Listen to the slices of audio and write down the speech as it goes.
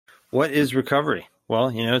What is recovery?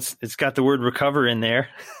 Well, it's got the word recover in there,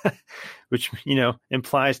 which,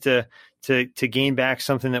 implies to gain back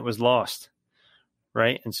something that was lost.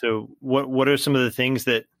 Right. And so what are some of the things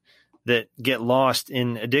that get lost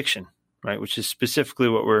in addiction, right? Which is specifically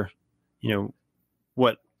what we're,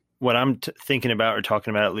 what I'm thinking about or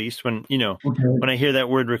talking about, at least when, Okay. when I hear that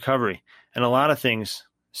word recovery. And a lot of things,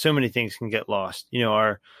 so many things can get lost.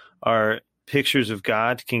 Our pictures of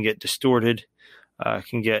God can get distorted,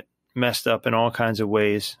 can get messed up in all kinds of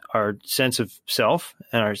ways. Our sense of self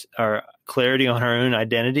and our clarity on our own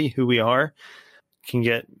identity, who we are, can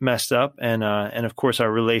get messed up, and of course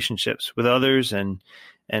our relationships with others and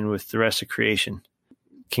with the rest of creation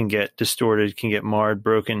can get distorted, can get marred,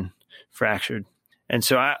 broken, fractured. And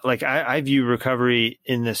so I view recovery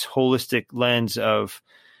in this holistic lens of,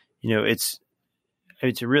 it's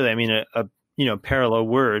really, I mean, a parallel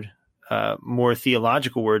word, more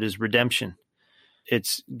theological word is redemption.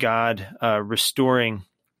 It's God restoring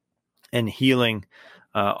and healing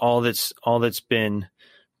all that's been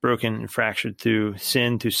broken and fractured through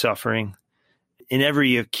sin, through suffering, in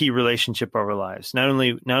every key relationship of our lives. Not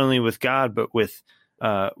only with God, but with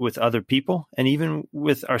other people, and even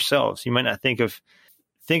with ourselves. You might not think of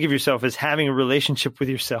yourself as having a relationship with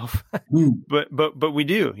yourself, but we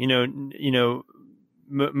do.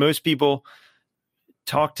 Most people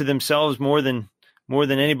talk to themselves more than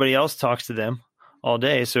anybody else talks to them all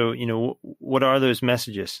day. So what are those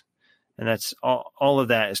messages? And that's all of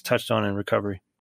that is touched on in recovery.